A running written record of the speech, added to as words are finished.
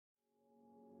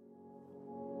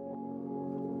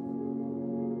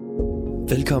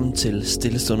Velkommen til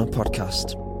Stille Stunder podcast.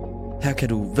 Her kan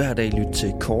du hver dag lytte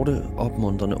til korte,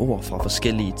 opmuntrende ord fra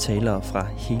forskellige talere fra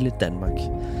hele Danmark.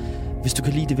 Hvis du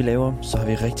kan lide det, vi laver, så har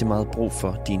vi rigtig meget brug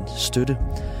for din støtte.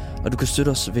 Og du kan støtte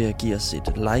os ved at give os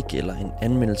et like eller en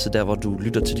anmeldelse der, hvor du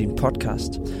lytter til din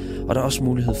podcast. Og der er også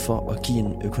mulighed for at give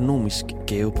en økonomisk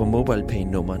gave på MobilePay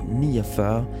nummer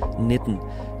 49 19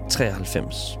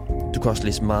 93. Du kan også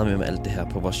læse meget mere om alt det her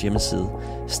på vores hjemmeside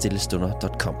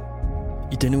stillestunder.com.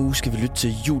 I denne uge skal vi lytte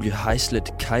til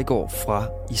Hejslet Kajgaard fra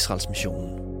Israels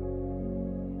Missionen.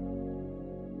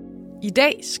 I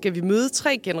dag skal vi møde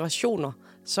 3 generationer,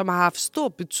 som har haft stor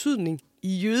betydning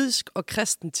i jødisk og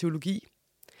kristen teologi.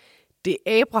 Det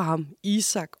er Abraham,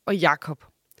 Isak og Jakob.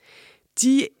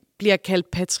 De bliver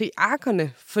kaldt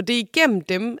patriarkerne, for det er igennem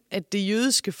dem, at det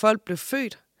jødiske folk blev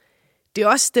født. Det er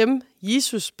også dem,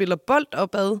 Jesus spiller bold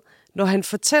op ad, når han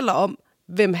fortæller om,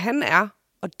 hvem han er,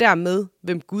 og dermed,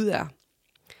 hvem Gud er.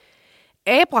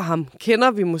 Abraham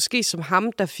kender vi måske som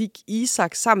ham, der fik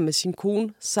Isak sammen med sin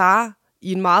kone Sara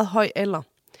i en meget høj alder.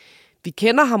 Vi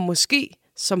kender ham måske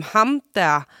som ham,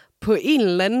 der på en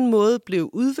eller anden måde blev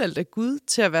udvalgt af Gud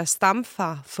til at være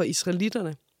stamfar for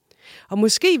israelitterne. Og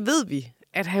måske ved vi,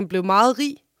 at han blev meget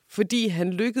rig, fordi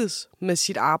han lykkedes med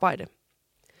sit arbejde.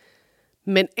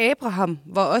 Men Abraham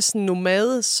var også en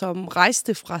nomade, som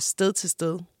rejste fra sted til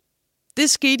sted. Det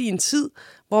skete i en tid,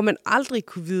 hvor man aldrig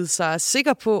kunne vide sig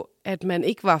sikker på, at man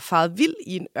ikke var faret vild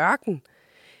i en ørken,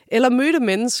 eller mødte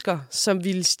mennesker, som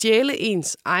ville stjæle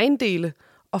ens ejendele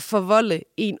og forvolde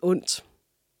en ondt.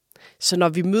 Så når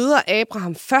vi møder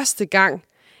Abraham første gang,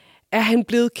 er han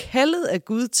blevet kaldet af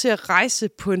Gud til at rejse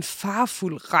på en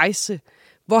farefuld rejse,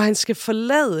 hvor han skal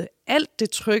forlade alt det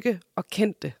trygge og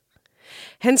kendte.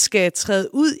 Han skal træde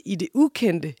ud i det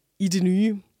ukendte, i det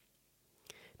nye.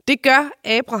 Det gør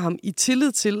Abraham i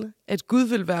tillid til, at Gud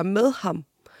vil være med ham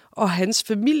og hans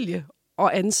familie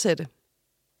og ansatte.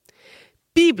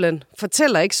 Bibelen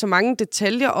fortæller ikke så mange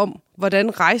detaljer om,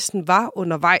 hvordan rejsen var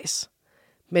undervejs,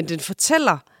 men den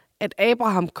fortæller, at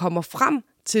Abraham kommer frem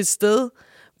til et sted,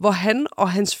 hvor han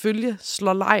og hans følge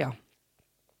slår lejr.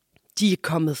 De er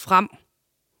kommet frem.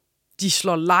 De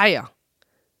slår lejr.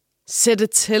 Sætter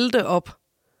telte op.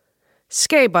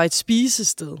 Skaber et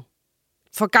spisested.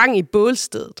 Får gang i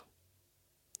bålstedet.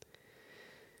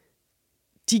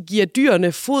 De giver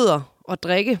dyrene foder og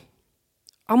drikke.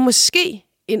 Og måske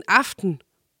en aften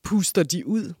puster de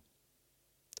ud.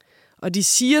 Og de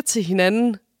siger til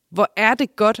hinanden, hvor er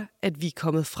det godt, at vi er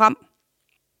kommet frem.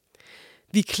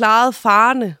 Vi klarede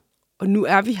farerne, og nu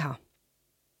er vi her.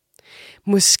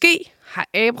 Måske har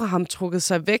Abraham trukket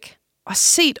sig væk og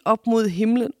set op mod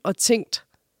himlen og tænkt,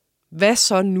 hvad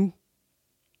så nu?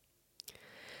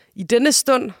 I denne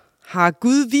stund har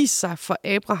Gud vist sig for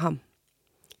Abraham.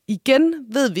 Igen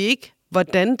ved vi ikke,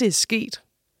 hvordan det er sket.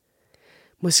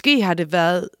 Måske har det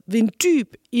været ved en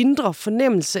dyb indre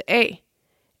fornemmelse af,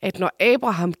 at når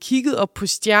Abraham kiggede op på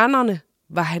stjernerne,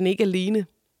 var han ikke alene.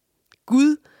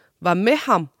 Gud var med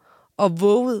ham og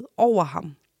vågede over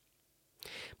ham.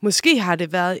 Måske har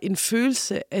det været en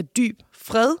følelse af dyb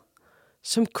fred,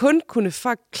 som kun kunne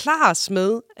forklares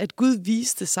med, at Gud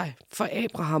viste sig for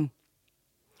Abraham.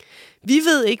 Vi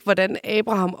ved ikke, hvordan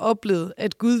Abraham oplevede,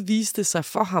 at Gud viste sig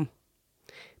for ham.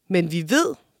 Men vi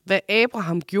ved, hvad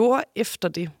Abraham gjorde efter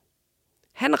det.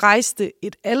 Han rejste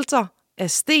et alter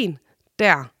af sten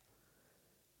der.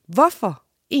 Hvorfor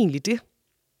egentlig det?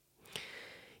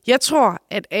 Jeg tror,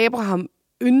 at Abraham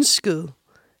ønskede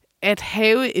at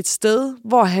have et sted,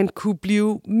 hvor han kunne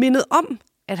blive mindet om,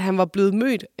 at han var blevet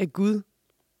mødt af Gud.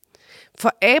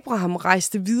 For Abraham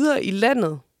rejste videre i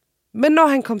landet, men når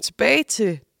han kom tilbage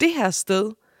til det her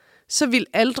sted, så ville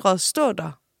alteret stå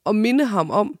der og minde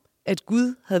ham om, at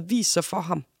Gud havde vist sig for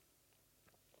ham.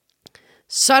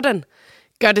 Sådan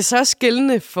gør det så også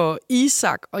gældende for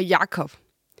Isak og Jakob.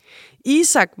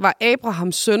 Isak var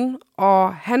Abrahams søn,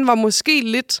 og han var måske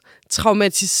lidt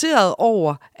traumatiseret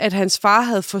over, at hans far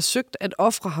havde forsøgt at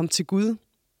ofre ham til Gud.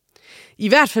 I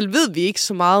hvert fald ved vi ikke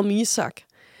så meget om Isak.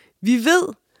 Vi ved,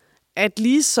 at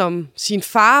ligesom sin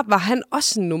far var han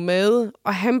også en nomade,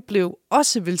 og han blev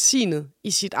også velsignet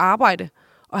i sit arbejde,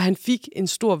 og han fik en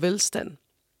stor velstand.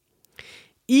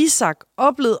 Isak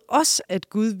oplevede også, at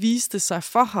Gud viste sig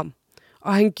for ham,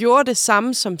 og han gjorde det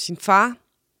samme som sin far.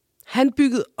 Han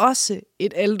byggede også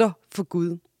et alter for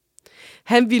Gud.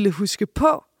 Han ville huske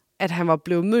på, at han var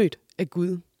blevet mødt af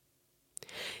Gud.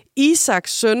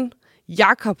 Isaks søn,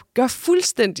 Jakob, gør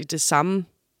fuldstændig det samme.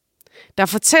 Der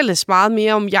fortælles meget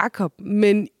mere om Jakob,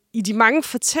 men i de mange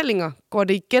fortællinger går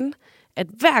det igen, at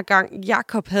hver gang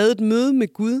Jakob havde et møde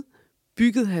med Gud,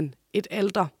 byggede han et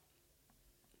alter.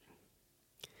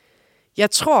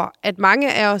 Jeg tror, at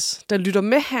mange af os, der lytter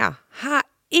med her, har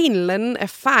en eller anden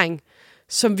erfaring,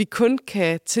 som vi kun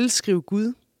kan tilskrive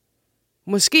Gud.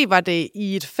 Måske var det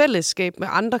i et fællesskab med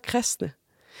andre kristne.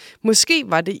 Måske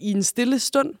var det i en stille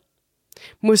stund.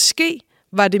 Måske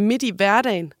var det midt i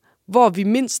hverdagen, hvor vi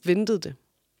mindst ventede det.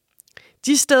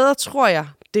 De steder tror jeg,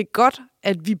 det er godt,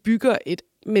 at vi bygger et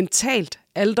mentalt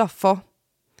alter for.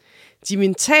 De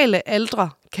mentale altre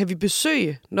kan vi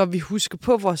besøge, når vi husker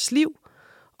på vores liv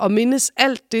og mindes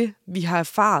alt det, vi har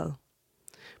erfaret.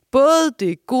 Både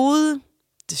det gode,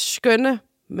 det skønne,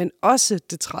 men også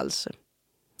det trælse.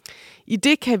 I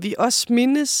det kan vi også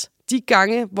mindes de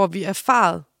gange, hvor vi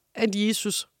erfarede, at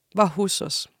Jesus var hos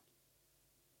os.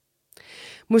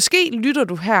 Måske lytter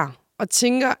du her og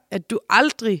tænker, at du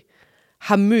aldrig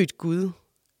har mødt Gud.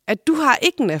 At du har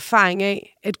ikke en erfaring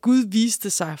af, at Gud viste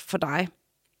sig for dig.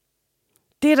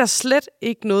 Det er der slet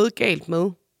ikke noget galt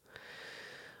med.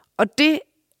 Og det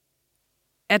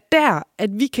er der, at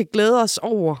vi kan glæde os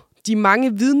over de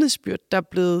mange vidnesbyrd, der er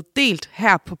blevet delt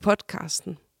her på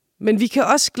podcasten. Men vi kan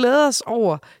også glæde os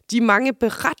over de mange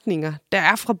beretninger, der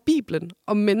er fra Bibelen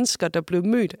om mennesker, der blev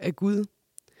mødt af Gud.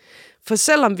 For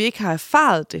selvom vi ikke har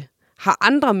erfaret det, har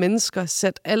andre mennesker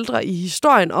sat altre i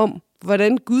historien om,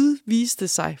 hvordan Gud viste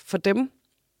sig for dem.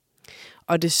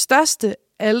 Og det største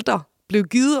alter blev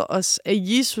givet os af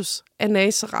Jesus af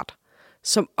Nazaret,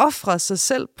 som ofrede sig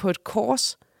selv på et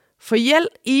kors, for i al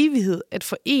evighed at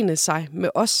forene sig med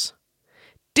os.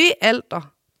 Det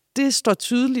alter, det står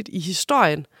tydeligt i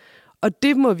historien, og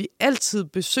det må vi altid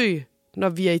besøge, når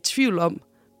vi er i tvivl om,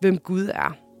 hvem Gud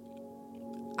er.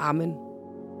 Amen.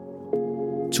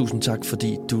 Tusind tak,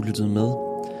 fordi du lyttede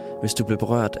med. Hvis du blev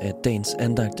berørt af dagens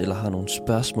andagt eller har nogle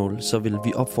spørgsmål, så vil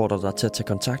vi opfordre dig til at tage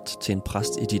kontakt til en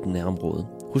præst i dit nærområde.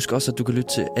 Husk også, at du kan lytte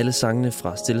til alle sangene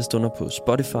fra Stille Stunder på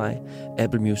Spotify,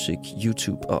 Apple Music,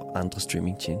 YouTube og andre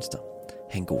streamingtjenester.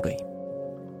 Ha' en god dag.